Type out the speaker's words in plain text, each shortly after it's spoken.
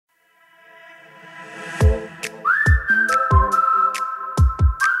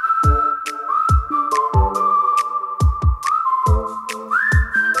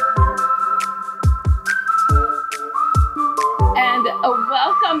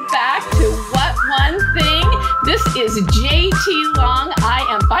welcome back to What One Thing. This is JT Long. I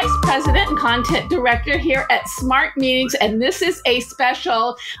am Vice President and Content Director here at Smart Meetings, and this is a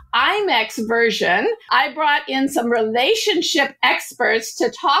special IMEX version. I brought in some relationship experts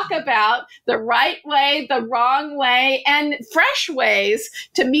to talk about the right way, the wrong way, and fresh ways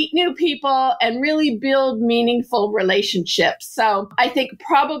to meet new people and really build meaningful relationships. So I think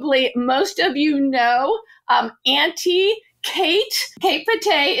probably most of you know Auntie Kate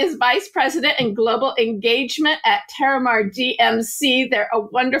Patay is Vice President and Global Engagement at Terramar DMC. They're a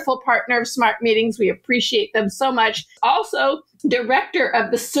wonderful partner of Smart Meetings. We appreciate them so much. Also, Director of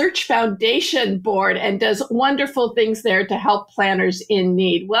the Search Foundation Board and does wonderful things there to help planners in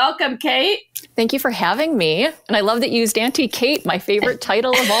need. Welcome, Kate. Thank you for having me. And I love that you used Auntie Kate, my favorite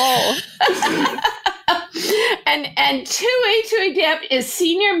title of all. And Thuy Diep is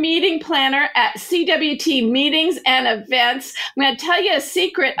Senior Meeting Planner at CWT Meetings and Events. I'm going to tell you a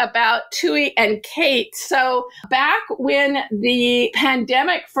secret about Thuy and Kate. So back when the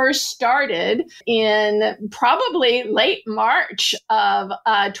pandemic first started in probably late March of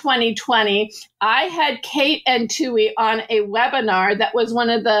 2020, I had Kate and Thuy on a webinar that was one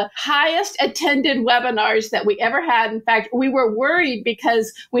of the highest attended webinars that we ever had. In fact, we were worried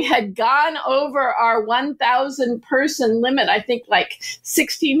because we had gone over our 1,000 person limit. I think like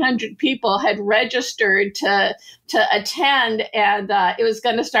 1,600 people had registered to attend, and it was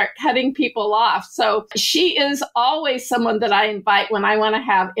going to start cutting people off. So she is always someone that I invite when I want to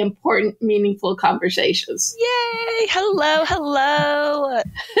have important, meaningful conversations. Yay! Hello.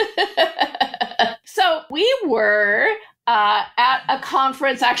 So we were at a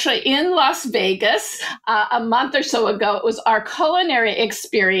conference actually in Las Vegas a month or so ago. It was our culinary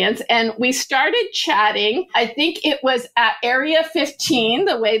experience, and we started chatting. I think it was at Area 15,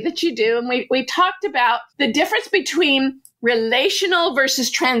 the way that you do, and we talked about the difference between relational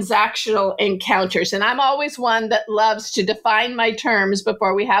versus transactional encounters. And I'm always one that loves to define my terms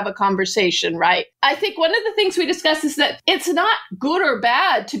before we have a conversation, right? I think one of the things we discussed is that it's not good or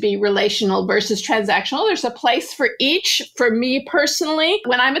bad to be relational versus transactional. There's a place for each. For me personally,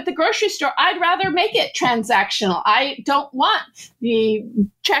 when I'm at the grocery store, I'd rather make it transactional. I don't want the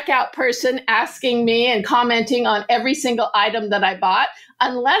checkout person asking me and commenting on every single item that I bought.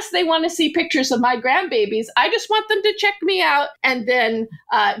 Unless they want to see pictures of my grandbabies, I just want them to check me out and then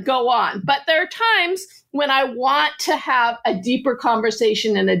go on. But there are times when I want to have a deeper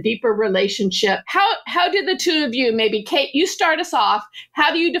conversation and a deeper relationship. How do the two of you, maybe Kate, you start us off.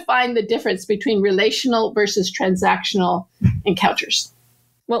 How do you define the difference between relational versus transactional encounters?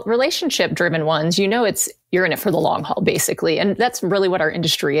 Well, relationship-driven ones, you're in it for the long haul, basically. And that's really what our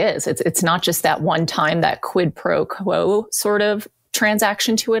industry is. It's not just that one time, that quid pro quo sort of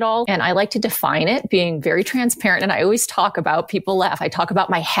transaction to it all. And I like to define it being very transparent. And I always talk about, people laugh, I talk about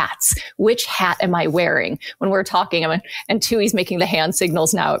my hats. Which hat am I wearing when we're talking? And Thuy's making the hand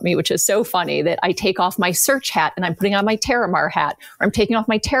signals now at me, which is so funny that I take off my search hat and I'm putting on my Terramar hat, or I'm taking off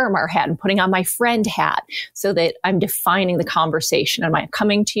my Terramar hat and putting on my friend hat, so that I'm defining the conversation. Am I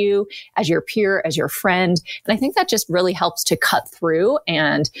coming to you as your peer, as your friend? And I think that just really helps to cut through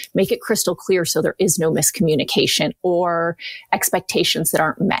and make it crystal clear so there is no miscommunication or expectations that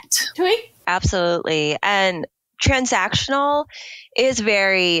aren't met. Thuy? Absolutely. And transactional is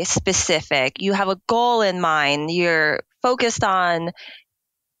very specific. You have a goal in mind. You're focused on,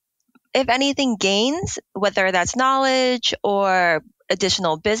 if anything, gains, whether that's knowledge or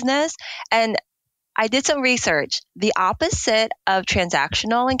additional business. And I did some research. The opposite of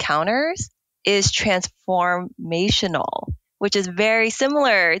transactional encounters is transformational, which is very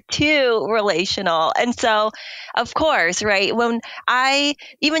similar to relational. And so, of course, right, when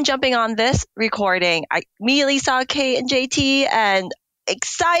even jumping on this recording, I immediately saw Kate and JT and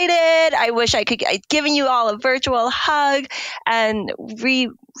excited. I wish I'd given you all a virtual hug, and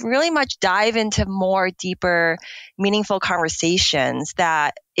really much dive into more deeper, meaningful conversations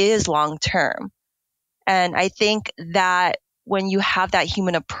that is long-term. And I think that when you have that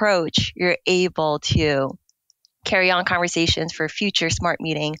human approach, you're able to carry on conversations for future Smart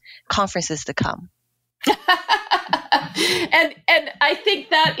Meeting conferences to come. And I think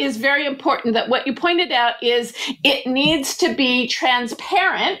that is very important, that what you pointed out is it needs to be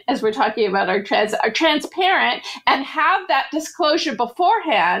transparent, as we're talking about our transparent, and have that disclosure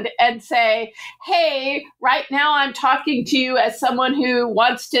beforehand and say, hey, right now I'm talking to you as someone who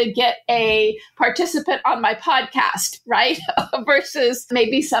wants to get a participant on my podcast, right? Versus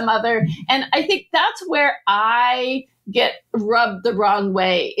maybe some other. And I think that's where I get rubbed the wrong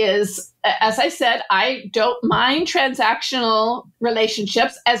way is, as I said, I don't mind transactional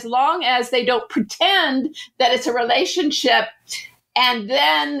relationships as long as they don't pretend that it's a relationship and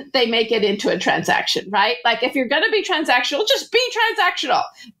then they make it into a transaction, right? Like if you're going to be transactional, just be transactional.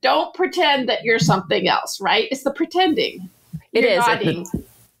 Don't pretend that you're something else, right? It's the pretending. It You're is. nodding.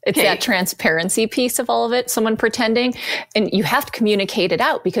 It's Okay. that transparency piece of all of it, someone pretending, and you have to communicate it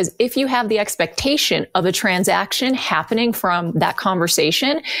out, because if you have the expectation of a transaction happening from that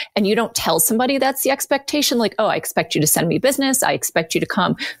conversation and you don't tell somebody that's the expectation, like, oh, I expect you to send me business, I expect you to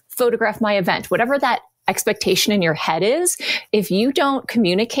come photograph my event, whatever that expectation in your head is, if you don't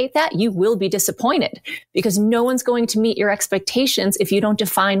communicate that, you will be disappointed, because no one's going to meet your expectations if you don't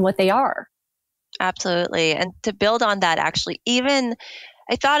define what they are. Absolutely. And to build on that, actually, even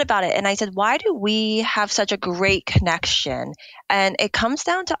I thought about it and I said, why do we have such a great connection? And it comes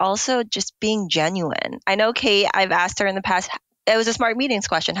down to also just being genuine. I know, Kate, I've asked her in the past, it was a smart meetings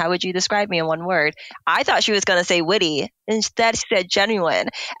question. How would you describe me in one word? I thought she was going to say witty. Instead, she said genuine.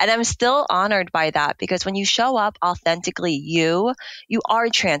 And I'm still honored by that, because when you show up authentically, you are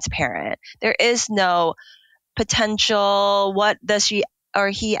transparent. There is no potential, what does she or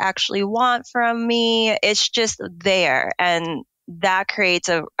he actually want from me? It's just there. And that creates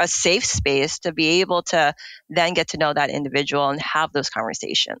a safe space to be able to then get to know that individual and have those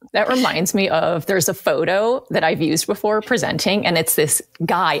conversations. That reminds me of, there's a photo that I've used before presenting, and it's this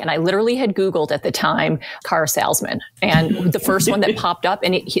guy, and I literally had Googled at the time, car salesman. And the first one that popped up,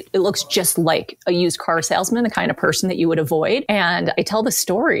 and it looks just like a used car salesman, the kind of person that you would avoid. And I tell the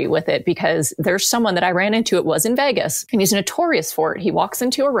story with it because there's someone that I ran into, it was in Vegas, and he's notorious for it. He walks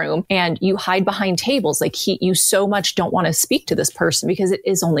into a room and you hide behind tables. Like you so much don't want to speak to this person because it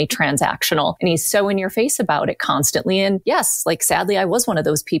is only transactional. And he's so in your face about it constantly. And yes, like sadly, I was one of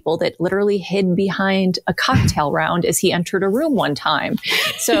those people that literally hid behind a cocktail round as he entered a room one time.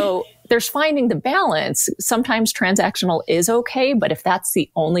 So there's finding the balance. Sometimes transactional is okay, but if that's the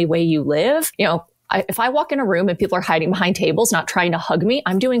only way you live, if I walk in a room and people are hiding behind tables, not trying to hug me,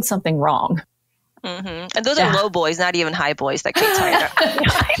 I'm doing something wrong. Mm-hmm. And those are low boys, not even high boys that Kate's hiding.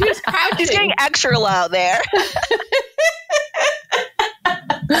 She's crouching. She's getting extra loud there.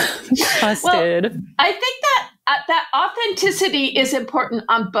 Busted. Well, I think that authenticity is important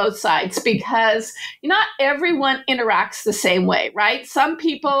on both sides, because not everyone interacts the same way, right? Some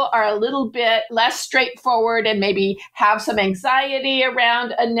people are a little bit less straightforward and maybe have some anxiety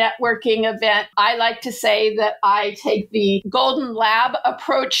around a networking event. I like to say that I take the golden lab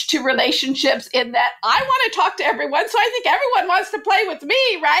approach to relationships, in that I want to talk to everyone. So I think everyone wants to play with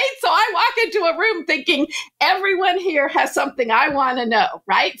me, right? So I walk into a room thinking everyone here has something I want to know,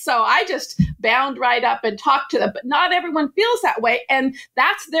 right? So I just bound right up and talk to them, but not everyone feels that way. And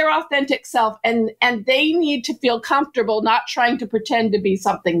that's their authentic self. And they need to feel comfortable not trying to pretend to be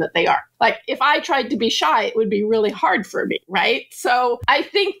something that they are. Like if I tried to be shy, it would be really hard for me, right? So I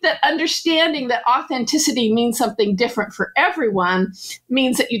think that understanding that authenticity means something different for everyone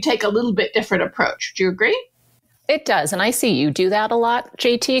means that you take a little bit different approach. Do you agree? It does. And I see you do that a lot,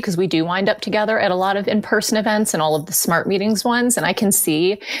 JT, because we do wind up together at a lot of in-person events and all of the smart meetings ones. And I can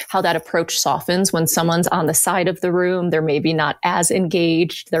see how that approach softens when someone's on the side of the room. They're maybe not as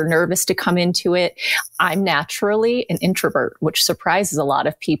engaged. They're nervous to come into it. I'm naturally an introvert, which surprises a lot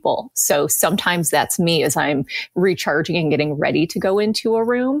of people. So sometimes that's me as I'm recharging and getting ready to go into a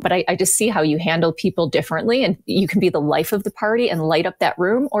room. But I just see how you handle people differently. And you can be the life of the party and light up that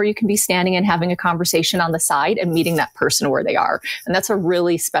room, or you can be standing and having a conversation on the side and meeting that person where they are. And that's a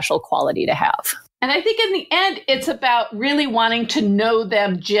really special quality to have. And I think in the end, it's about really wanting to know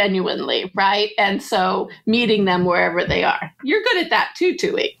them genuinely, right? And so meeting them wherever they are. You're good at that too,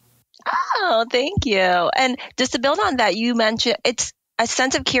 Thuy. Oh, thank you. And just to build on that, you mentioned it's a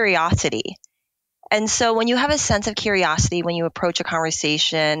sense of curiosity. And so when you have a sense of curiosity, when you approach a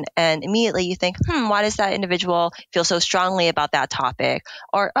conversation and immediately you think, why does that individual feel so strongly about that topic?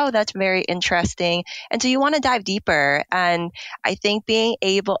 Or, oh, that's very interesting. And so you want to dive deeper. And I think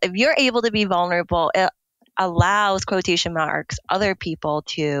if you're able to be vulnerable, it allows, quotation marks, other people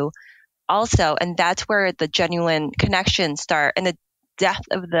to also, and that's where the genuine connections start and the depth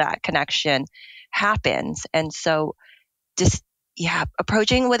of that connection happens. And so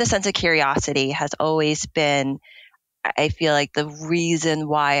approaching with a sense of curiosity has always been, I feel like, the reason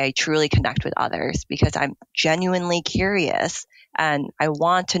why I truly connect with others, because I'm genuinely curious and I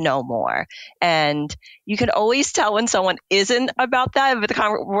want to know more. And you can always tell when someone isn't about that,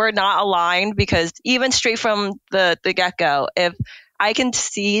 but we're not aligned, because even straight from the get-go, if I can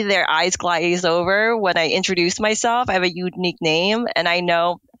see their eyes glaze over when I introduce myself, I have a unique name, and I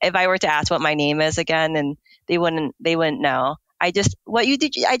know if I were to ask what my name is again, and they wouldn't know. I just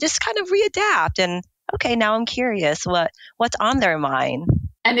kind of readapt, and okay, now I'm curious what's on their mind.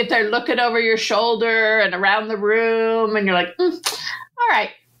 And if they're looking over your shoulder and around the room and you're like, all right,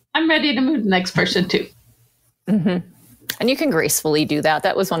 I'm ready to move to the next person too. Mm-hmm. And you can gracefully do that.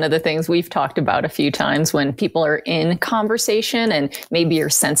 That was one of the things we've talked about a few times when people are in conversation and maybe you're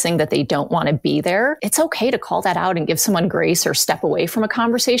sensing that they don't want to be there. It's okay to call that out and give someone grace or step away from a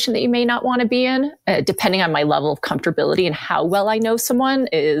conversation that you may not want to be in. Depending on my level of comfortability and how well I know someone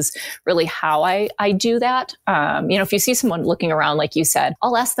is really how I do that. If you see someone looking around, like you said,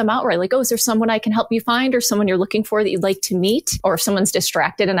 I'll ask them outright, like, oh, is there someone I can help you find or someone you're looking for that you'd like to meet? Or if someone's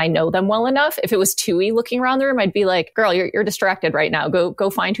distracted and I know them well enough, if it was Thuy looking around the room, I'd be like, girl, you're distracted right now. Go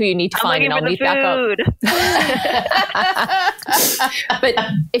find who you need to find and I'll meet back up. But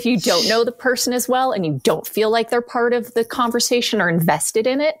if you don't know the person as well and you don't feel like they're part of the conversation or invested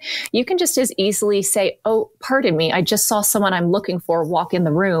in it, you can just as easily say, oh, pardon me, I just saw someone I'm looking for walk in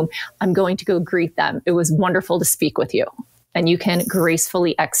the room. I'm going to go greet them. It was wonderful to speak with you. And you can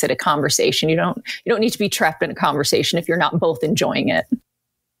gracefully exit a conversation. You don't need to be trapped in a conversation if you're not both enjoying it.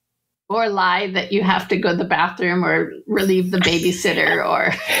 Or lie that you have to go to the bathroom or relieve the babysitter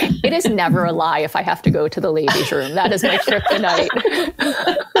or... It is never a lie if I have to go to the ladies' room. That is my kryptonite.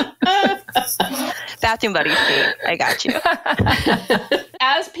 Bathroom buddies, Kate. I got you.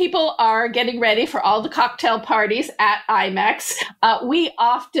 As people are getting ready for all the cocktail parties at IMEX, we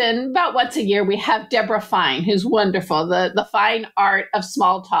often, about once a year, we have Deborah Fine, who's wonderful, the fine art of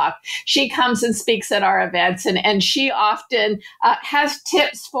small talk. She comes and speaks at our events, and she often has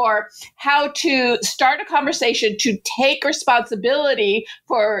tips for how to start a conversation, to take responsibility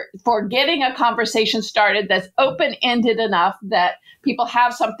for getting a conversation started that's open-ended enough that people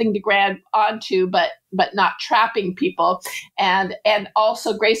have something to grab onto, but not trapping people, and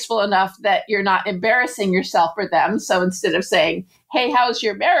also graceful enough that you're not embarrassing yourself for them. So instead of saying, hey, how's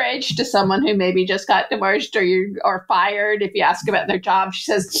your marriage, to someone who maybe just got divorced or fired, if you ask about their job, she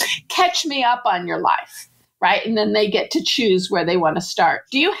says, catch me up on your life. Right? And then they get to choose where they want to start.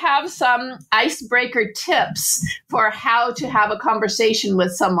 Do you have some icebreaker tips for how to have a conversation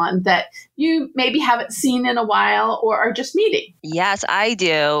with someone that you maybe haven't seen in a while or are just meeting? Yes, I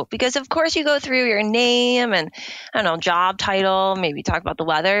do. Because of course you go through your name and, I don't know, job title, maybe talk about the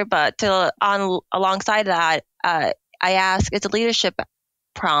weather. But alongside that, I ask, it's a leadership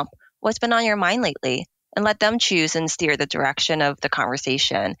prompt, what's been on your mind lately? And let them choose and steer the direction of the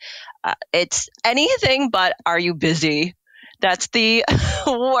conversation. It's anything but, are you busy? That's the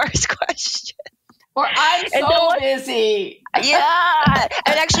worst question. Or I'm so busy. Yeah.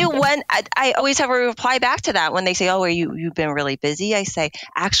 And actually, when I always have a reply back to that when they say, oh, you've been really busy. I say,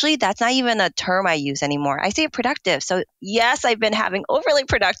 actually, that's not even a term I use anymore. I say productive. So yes, I've been having overly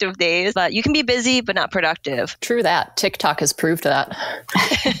productive days, but you can be busy, but not productive. True that. TikTok has proved that.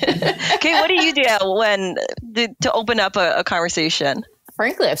 Okay, what do you do to open up a conversation?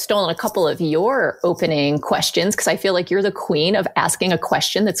 Frankly, I've stolen a couple of your opening questions because I feel like you're the queen of asking a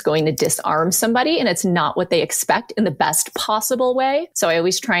question that's going to disarm somebody and it's not what they expect in the best possible way. So I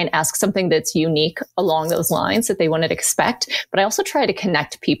always try and ask something that's unique along those lines that they wouldn't expect. But I also try to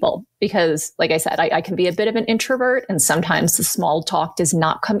connect people because, like I said, I can be a bit of an introvert and sometimes the small talk does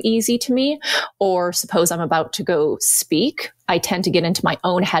not come easy to me. Or suppose I'm about to go speak. I tend to get into my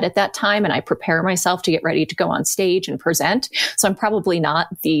own head at that time and I prepare myself to get ready to go on stage and present. So I'm probably not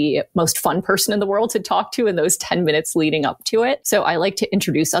the most fun person in the world to talk to in those 10 minutes leading up to it. So I like to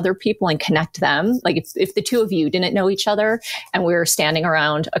introduce other people and connect them. Like if the two of you didn't know each other and we were standing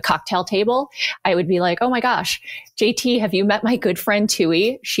around a cocktail table, I would be like, oh my gosh, JT, have you met my good friend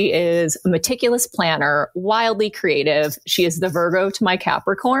Thuy? She is a meticulous planner, wildly creative. She is the Virgo to my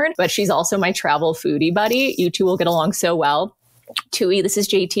Capricorn, but she's also my travel foodie buddy. You two will get along so well. Thuy, this is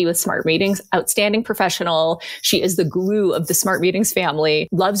JT with Smart Meetings, outstanding professional. She is the glue of the Smart Meetings family,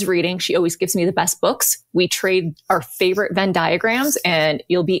 loves reading. She always gives me the best books. We trade our favorite Venn diagrams and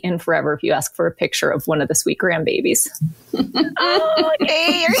you'll be in forever if you ask for a picture of one of the sweet grandbabies. Oh,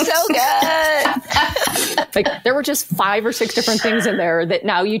 hey, you're so good. Like there were just 5 or 6 different things in there that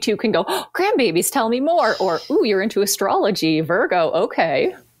now you two can go, oh, grandbabies, tell me more. Or, ooh, you're into astrology, Virgo.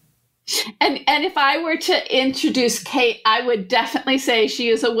 Okay. And if I were to introduce Kate, I would definitely say she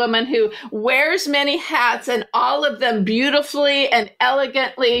is a woman who wears many hats and all of them beautifully and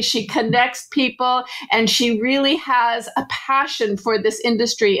elegantly. She connects people and she really has a passion for this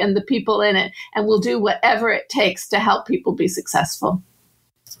industry and the people in it and will do whatever it takes to help people be successful.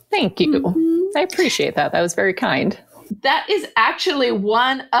 Thank you. Mm-hmm. I appreciate that. That was very kind. that is actually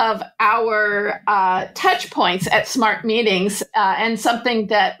one of our touch points at Smart Meetings, and something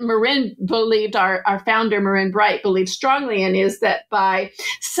that Marin believed, our founder, Marin Bright, believed strongly in, is that by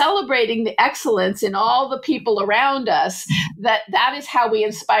celebrating the excellence in all the people around us, that is how we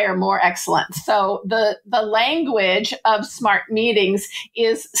inspire more excellence. So the language of Smart Meetings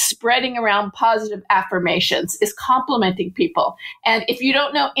is spreading around positive affirmations, is complimenting people. And if you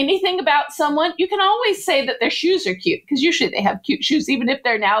don't know anything about someone, you can always say that their shoes are cute, because usually they have cute shoes, even if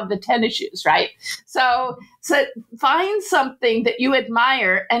they're now the tennis shoes, right? So find something that you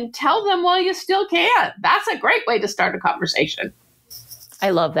admire and tell them while you still can. That's a great way to start a conversation. I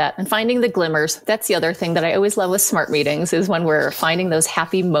love that. And finding the glimmers. That's the other thing that I always love with Smart Meetings, is when we're finding those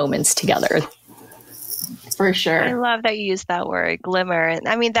happy moments together. For sure. I love that you use that word, glimmer. And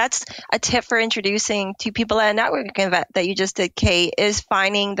I mean, that's a tip for introducing to people at a networking event that you just did, Kate, is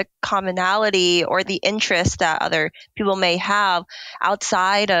finding the commonality or the interest that other people may have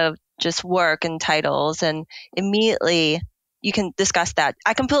outside of just work and titles. And immediately you can discuss that.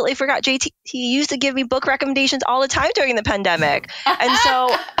 I completely forgot. JT used to give me book recommendations all the time during the pandemic. And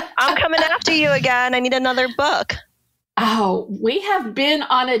so I'm coming after you again. I need another book. Oh, we have been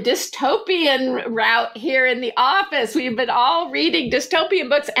on a dystopian route here in the office. We've been all reading dystopian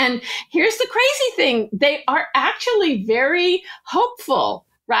books. And here's the crazy thing. They are actually very hopeful,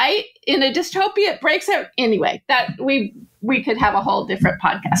 right? In a dystopia, it breaks out. Anyway, that we could have a whole different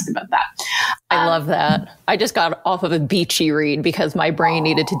podcast about that. I love that. I just got off of a beachy read because my brain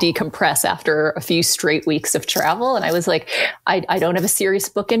needed to decompress after a few straight weeks of travel. And I was like, I don't have a serious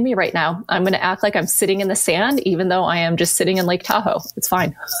book in me right now. I'm going to act like I'm sitting in the sand, even though I am just sitting in Lake Tahoe. It's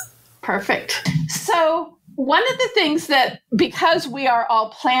fine. Perfect. So one of the things that, because we are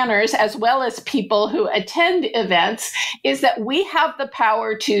all planners as well as people who attend events, is that we have the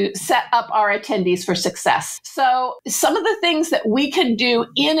power to set up our attendees for success. So some of the things that we can do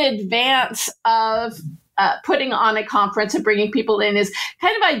in advance of putting on a conference and bringing people in is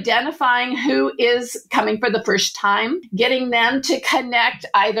kind of identifying who is coming for the first time, getting them to connect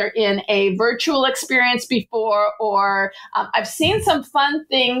either in a virtual experience before, or I've seen some fun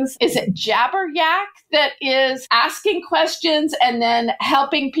things. Is it Jabber Yak that is asking questions and then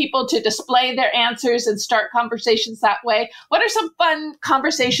helping people to display their answers and start conversations that way? What are some fun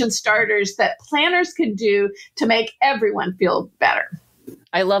conversation starters that planners can do to make everyone feel better?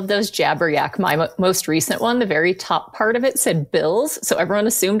 I love those Jabber Yak. My most recent one, the very top part of it said Bills. So everyone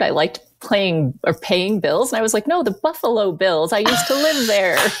assumed I liked playing or paying bills. And I was like, no, the Buffalo Bills. I used to live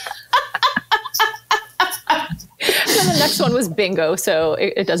there. And then the next one was bingo. So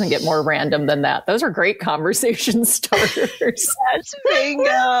it doesn't get more random than that. Those are great conversation starters. That's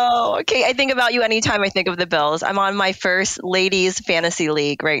bingo. Okay, I think about you anytime I think of the Bills. I'm on my first ladies fantasy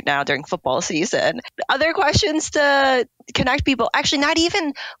league right now during football season. Other questions to connect people? Actually, not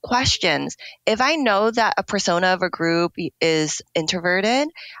even questions. If I know that a persona of a group is introverted,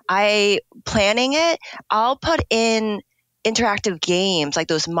 planning it, I'll put in interactive games like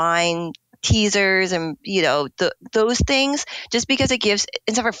those mind teasers and, those things, just because it gives,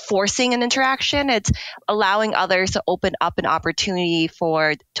 instead of forcing an interaction, it's allowing others to open up an opportunity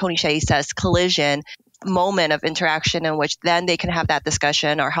for, Tony Hsieh says, collision moment of interaction in which then they can have that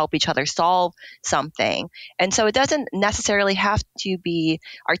discussion or help each other solve something. And so it doesn't necessarily have to be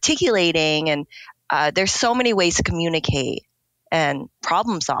articulating, and there's so many ways to communicate and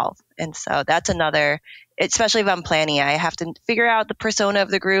problem solve. And so that's another, especially if I'm planning, I have to figure out the persona of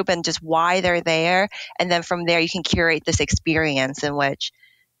the group and just why they're there. And then from there, you can curate this experience in which,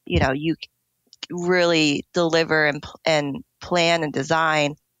 you really deliver and plan and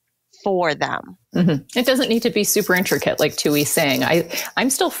design for them. Mm-hmm. It doesn't need to be super intricate, like Thuy's saying. I'm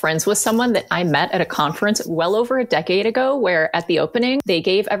still friends with someone that I met at a conference well over a decade ago, where at the opening, they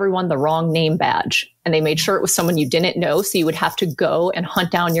gave everyone the wrong name badge. And they made sure it was someone you didn't know. So you would have to go and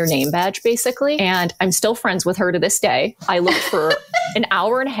hunt down your name badge, basically. And I'm still friends with her to this day. I looked for an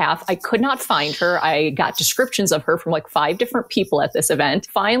hour and a half. I could not find her. I got descriptions of her from like 5 different people at this event.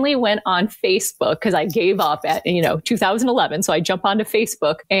 Finally went on Facebook because I gave up at, 2011. So I jump onto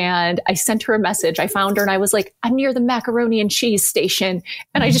Facebook and I sent her a message. I found her and I was like, I'm near the macaroni and cheese station.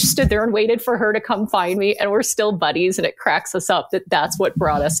 And I just stood there and waited for her to come find me. And we're still buddies. And it cracks us up that that's what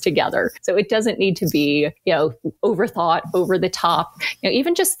brought us together. So it doesn't need to be, overthought, over the top.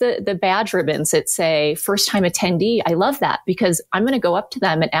 Even just the badge ribbons that say first time attendee. I love that because I'm going to go up to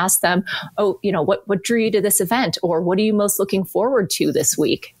them and ask them, oh, what drew you to this event? Or what are you most looking forward to this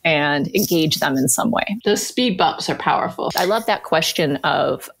week? And engage them in some way. Those speed bumps are powerful. I love that question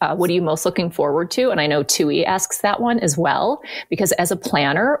of what are you most looking forward to? And I know Thuy asks that one as well, because as a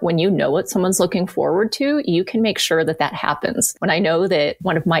planner, when you know what someone's looking forward to, you can make sure that that happens. When I know that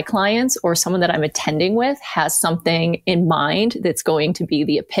one of my clients or someone that I'm attending with has something in mind that's going to be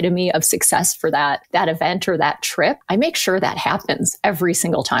the epitome of success for that event or that trip, I make sure that happens every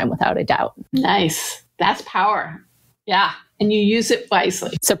single time without a doubt. Nice. That's power. Yeah. And you use it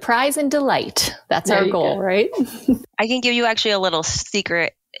wisely. Surprise and delight. That's our goal, right? I can give you actually a little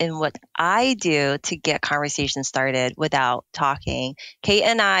secret in what I do to get conversations started without talking. Kate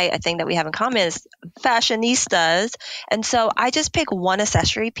and I, a thing that we have in common is fashionistas. And so I just pick one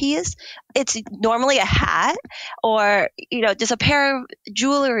accessory piece. It's normally a hat or, just a pair of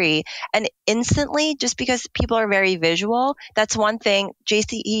jewelry. And instantly, just because people are very visual, that's one thing.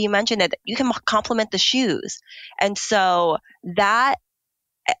 JC, you mentioned that you can compliment the shoes. And so that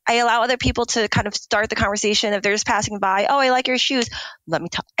I allow other people to kind of start the conversation if they're just passing by. Oh, I like your shoes.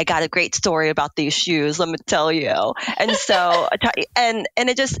 I got a great story about these shoes. Let me tell you. And so, and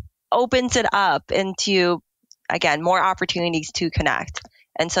it just opens it up into, again, more opportunities to connect.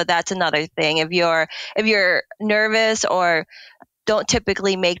 And so that's another thing. If you're nervous or don't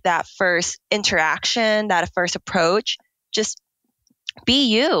typically make that first interaction, that first approach, just be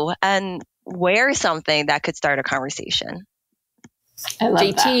you and wear something that could start a conversation. I love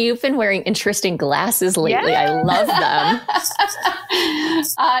JT, that. You've been wearing interesting glasses lately. Yeah. I love them.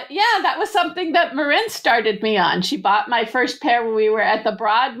 That was something that Marin started me on. She bought my first pair when we were at the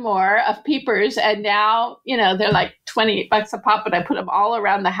Broadmoor of peepers. And now, they're like $28 a pop, but I put them all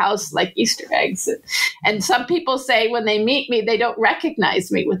around the house like Easter eggs. And some people say when they meet me, they don't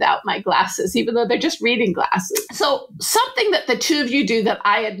recognize me without my glasses, even though they're just reading glasses. So something that the two of you do that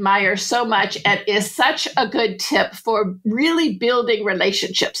I admire so much and is such a good tip for really building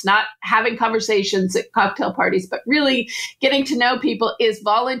relationships, not having conversations at cocktail parties, but really getting to know people, is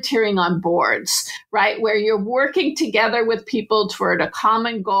volunteering on boards, right? Where you're working together with people toward a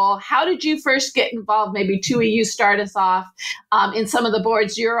common goal. How did you first get involved? Maybe Thuy, you start us off in some of the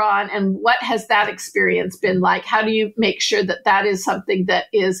boards you're on, and what has that experience been like? How do you make sure that that is something that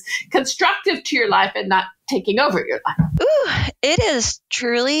is constructive to your life and not taking over your life? Ooh, it is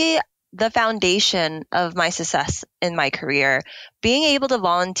truly the foundation of my success in my career. Being able to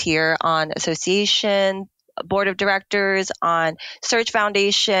volunteer on association, board of directors, on Search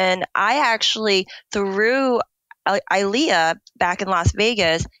Foundation. I actually, through ILEA back in Las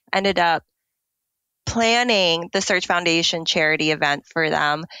Vegas, ended up planning the Search Foundation charity event for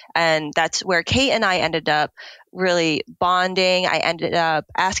them. And that's where Kate and I ended up really bonding. I ended up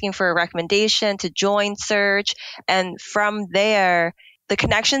asking for a recommendation to join Search. And from there, the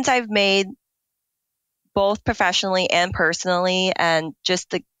connections I've made, both professionally and personally, and just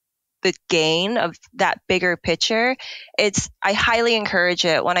the gain of that bigger picture, I highly encourage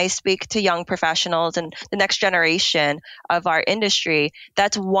it when I speak to young professionals and the next generation of our industry.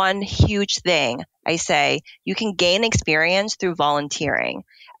 That's one huge thing. I say you can gain experience through volunteering,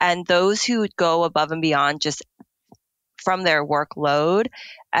 and those who go above and beyond just from their workload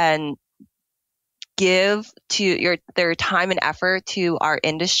and give to their time and effort to our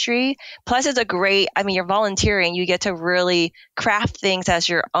industry. Plus, it's you're volunteering, you get to really craft things as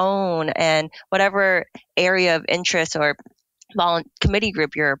your own, and whatever area of interest or committee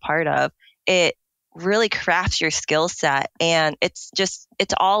group you're a part of, it really crafts your skill set. And it's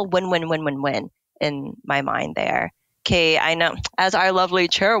all win in my mind there. Kay, I know, as our lovely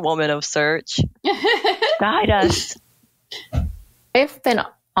chairwoman of Search, guide us. I've been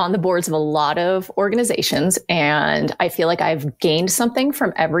on the boards of a lot of organizations, and I feel like I've gained something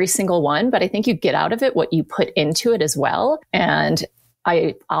from every single one, but I think you get out of it what you put into it as well. And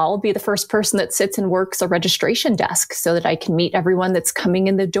I'll be the first person that sits and works a registration desk so that I can meet everyone that's coming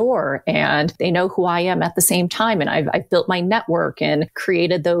in the door and they know who I am at the same time. And I've built my network and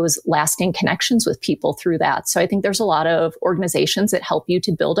created those lasting connections with people through that. So I think there's a lot of organizations that help you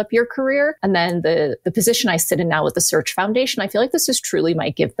to build up your career. And then the position I sit in now with the Search Foundation, I feel like this is truly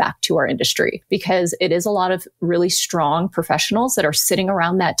my give back to our industry, because it is a lot of really strong professionals that are sitting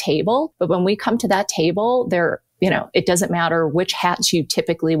around that table. But when we come to that table, it doesn't matter which hats you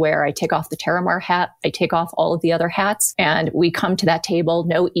typically wear. I take off the Terramar hat. I take off all of the other hats, and we come to that table,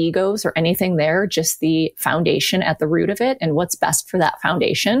 no egos or anything there, just the foundation at the root of it and what's best for that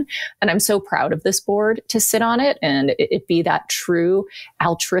foundation. And I'm so proud of this board to sit on it and it be that true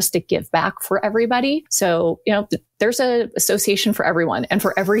altruistic give back for everybody. So, there's an association for everyone and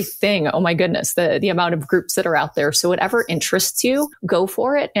for everything. Oh my goodness, the amount of groups that are out there. So whatever interests you, go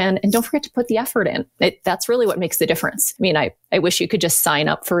for it. And don't forget to put the effort in. That's really what makes the difference. I mean, I wish you could just sign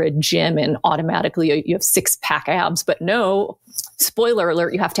up for a gym and automatically you have 6-pack abs, but no, spoiler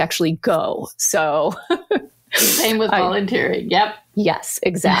alert, you have to actually go. So same with volunteering. Yep. Yes,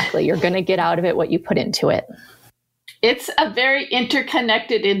 exactly. You're going to get out of it what you put into it. It's a very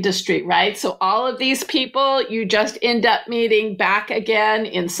interconnected industry, right? So all of these people, you just end up meeting back again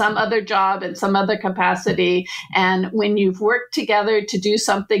in some other job, in some other capacity. And when you've worked together to do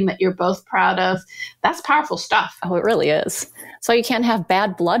something that you're both proud of, that's powerful stuff. Oh, it really is. So you can't have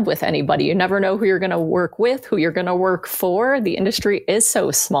bad blood with anybody. You never know who you're going to work with, who you're going to work for. The industry is so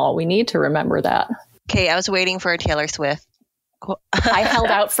small. We need to remember that. Okay, I was waiting for a Taylor Swift. I held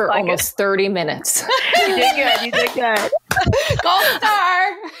out for almost 30 minutes. You did good. You did good. Gold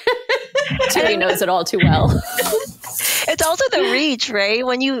star. Thuy knows it all too well. It's also the reach, right?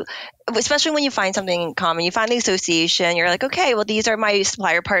 Especially when you find something in common, you find the association, you're like, okay, well, these are my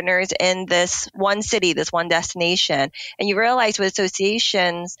supplier partners in this one city, this one destination. And you realize with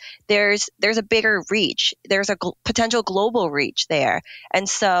associations, there's a bigger reach. There's a potential global reach there. And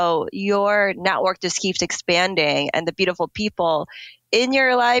so your network just keeps expanding, and the beautiful people in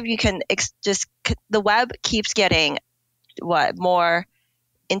your life, you can the web keeps getting more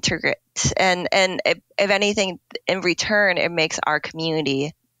integrate. And if anything, in return, it makes our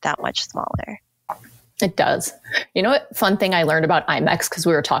community that much smaller. It does. You know what fun thing I learned about IMEX, because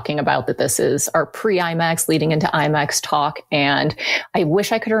we were talking about that this is our pre-IMEX leading into IMEX talk. And I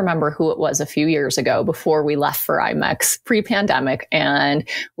wish I could remember who it was a few years ago before we left for IMEX pre-pandemic. And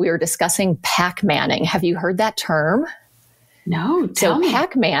we were discussing pack manning. Have you heard that term? No, tell me.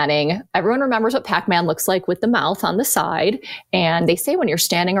 Pack manning, everyone remembers what Pac-Man looks like with the mouth on the side. And they say when you're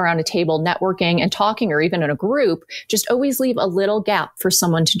standing around a table networking and talking, or even in a group, just always leave a little gap for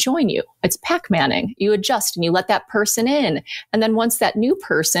someone to join you. It's pack manning. You adjust and you let that person in. And then once that new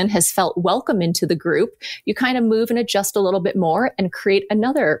person has felt welcome into the group, you kind of move and adjust a little bit more and create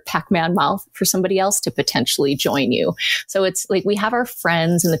another Pac-Man mouth for somebody else to potentially join you. So it's like we have our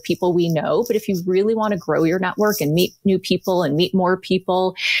friends and the people we know, but if you really want to grow your network and meet new people and meet more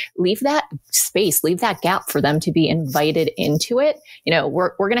people, leave that space, leave that gap for them to be invited into it. You know,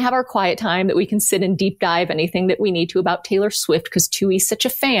 we're going to have our quiet time that we can sit and deep dive anything that we need to about Taylor Swift because Thuy's such a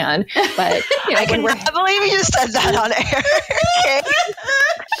fan. But you know, I believe you just said that on air. Okay.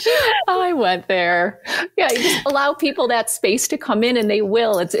 I went there. Yeah, you just allow people that space to come in, and they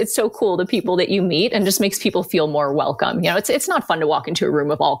will. It's so cool, the people that you meet, and just makes people feel more welcome. You know, it's not fun to walk into a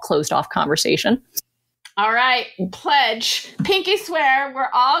room of all closed off conversation. All right, pledge, pinky swear, we're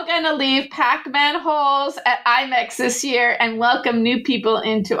all going to leave Pac-Man holes at IMEX this year and welcome new people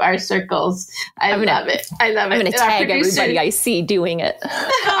into our circles. I love it. I'm going to tag everybody I see doing it.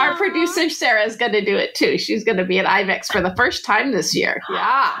 Our producer, Sara, is going to do it too. She's going to be at IMEX for the first time this year.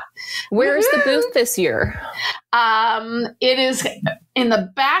 Yeah. Where's the booth this year? It is in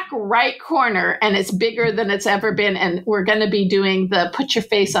the back right corner, and it's bigger than it's ever been. And we're going to be doing the put your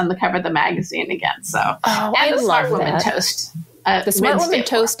face on the cover of the magazine again. So, and I the love Smart that. Woman Toast. The Smart Woman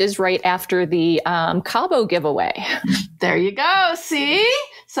Toast is right after the Cabo giveaway. There you go. See?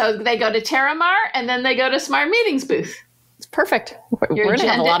 So they go to Terramar, and then they go to Smart Meetings booth. It's perfect. We're going to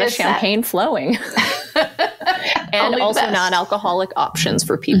have a lot of champagne flowing. And also non-alcoholic options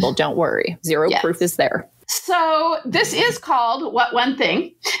for people. Don't worry. Zero proof is there. So this is called What One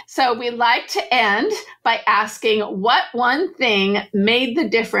Thing. So we like to end by asking what one thing made the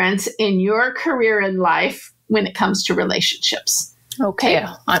difference in your career and life when it comes to relationships. Okay.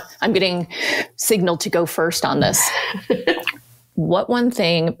 I'm getting signaled to go first on this. What one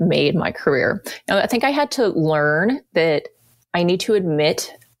thing made my career? Now, I think I had to learn that I need to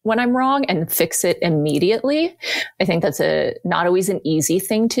admit when I'm wrong and fix it immediately. I think that's not always an easy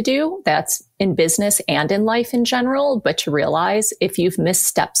thing to do. That's in business and in life in general, but to realize if you've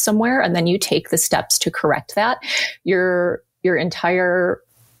misstepped somewhere and then you take the steps to correct that, your entire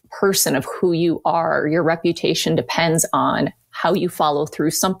person of who you are, your reputation depends on how you follow through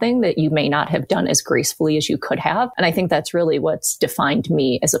something that you may not have done as gracefully as you could have. And I think that's really what's defined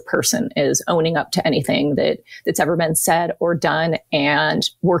me as a person, is owning up to anything that's ever been said or done and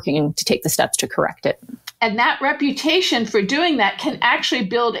working to take the steps to correct it. And that reputation for doing that can actually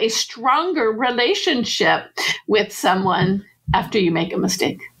build a stronger relationship with someone after you make a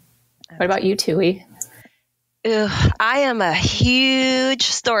mistake. What about you, Thuy? I am a huge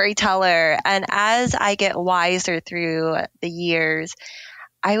storyteller, and as I get wiser through the years,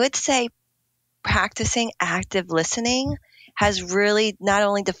 I would say practicing active listening has really not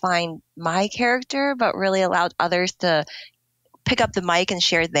only defined my character, but really allowed others to pick up the mic and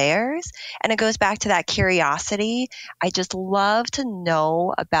share theirs. And it goes back to that curiosity. I just love to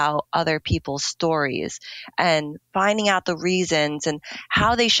know about other people's stories and finding out the reasons and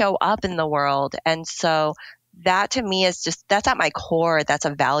how they show up in the world. And so that to me is just, that's at my core. That's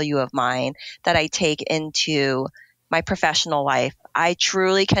a value of mine that I take into my professional life. I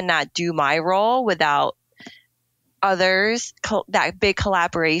truly cannot do my role without others, that big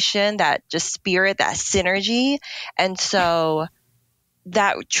collaboration, that just spirit, that synergy. And so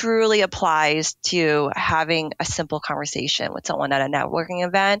that truly applies to having a simple conversation with someone at a networking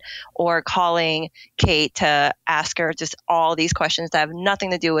event, or calling Kate to ask her just all these questions that have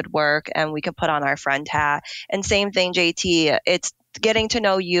nothing to do with work, and we can put on our friend hat. And same thing, JT, it's getting to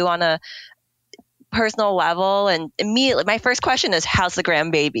know you on a personal level, and immediately my first question is, how's the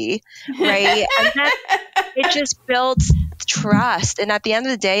grandbaby, right? And then it just builds trust. And at the end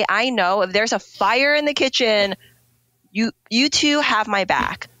of the day, I know if there's a fire in the kitchen, you two have my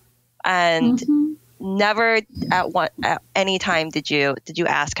back. And never at any time did you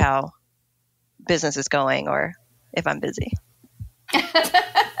ask how business is going or if I'm busy.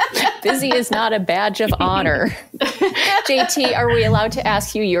 Busy is not a badge of honor. JT, are we allowed to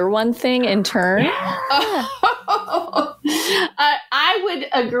ask you your one thing in turn? I would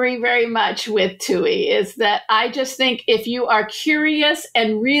agree very much with Thuy, is that I just think if you are curious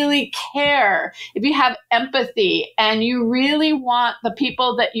and really care, if you have empathy and you really want the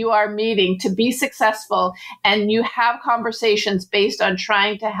people that you are meeting to be successful, and you have conversations based on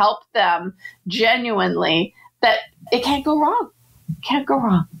trying to help them genuinely, that it can't go wrong. Can't go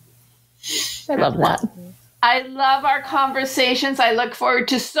wrong. I love that. I love our conversations. I look forward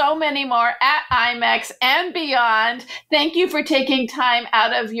to so many more at IMEX and beyond. Thank you for taking time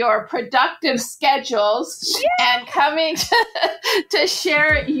out of your productive schedules and coming to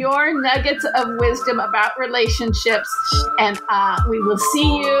share your nuggets of wisdom about relationships. And we will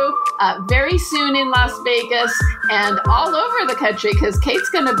see you very soon in Las Vegas and all over the country, because Kate's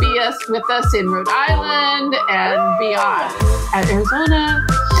going to be with us in Rhode Island and beyond, at Arizona.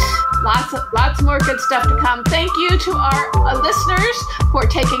 Lots more good stuff to come. Thank you to our listeners for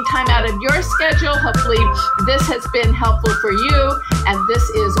taking time out of your schedule. Hopefully this has been helpful for you. And this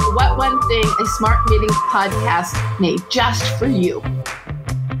is What One Thing, a Smart Meetings podcast made just for you.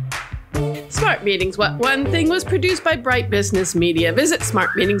 Smart Meetings What One Thing was produced by Bright Business Media. Visit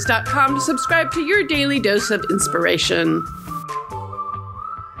smartmeetings.com to subscribe to your daily dose of inspiration.